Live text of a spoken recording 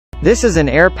This is an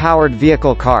air-powered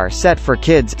vehicle car set for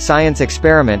kids' science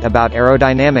experiment about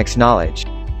aerodynamics knowledge.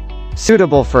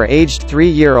 Suitable for aged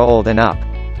 3-year-old and up.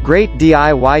 Great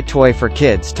DIY toy for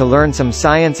kids to learn some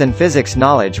science and physics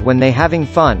knowledge when they having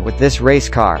fun with this race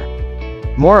car.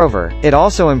 Moreover, it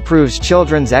also improves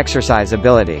children's exercise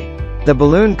ability. The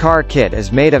balloon car kit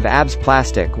is made of ABS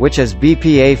plastic, which is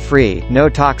BPA-free, no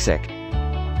toxic.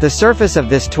 The surface of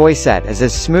this toy set is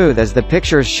as smooth as the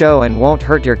pictures show and won't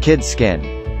hurt your kid's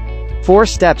skin. 4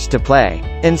 steps to play.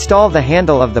 Install the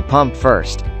handle of the pump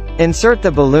first. Insert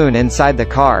the balloon inside the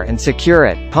car and secure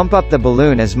it. Pump up the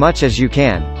balloon as much as you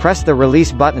can. Press the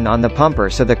release button on the pumper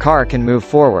so the car can move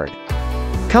forward.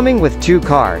 Coming with 2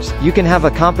 cars, you can have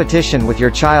a competition with your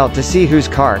child to see whose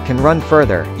car can run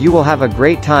further. You will have a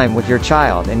great time with your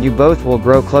child and you both will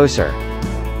grow closer.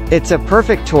 It's a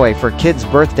perfect toy for kids'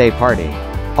 birthday party.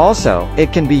 Also,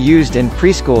 it can be used in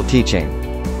preschool teaching.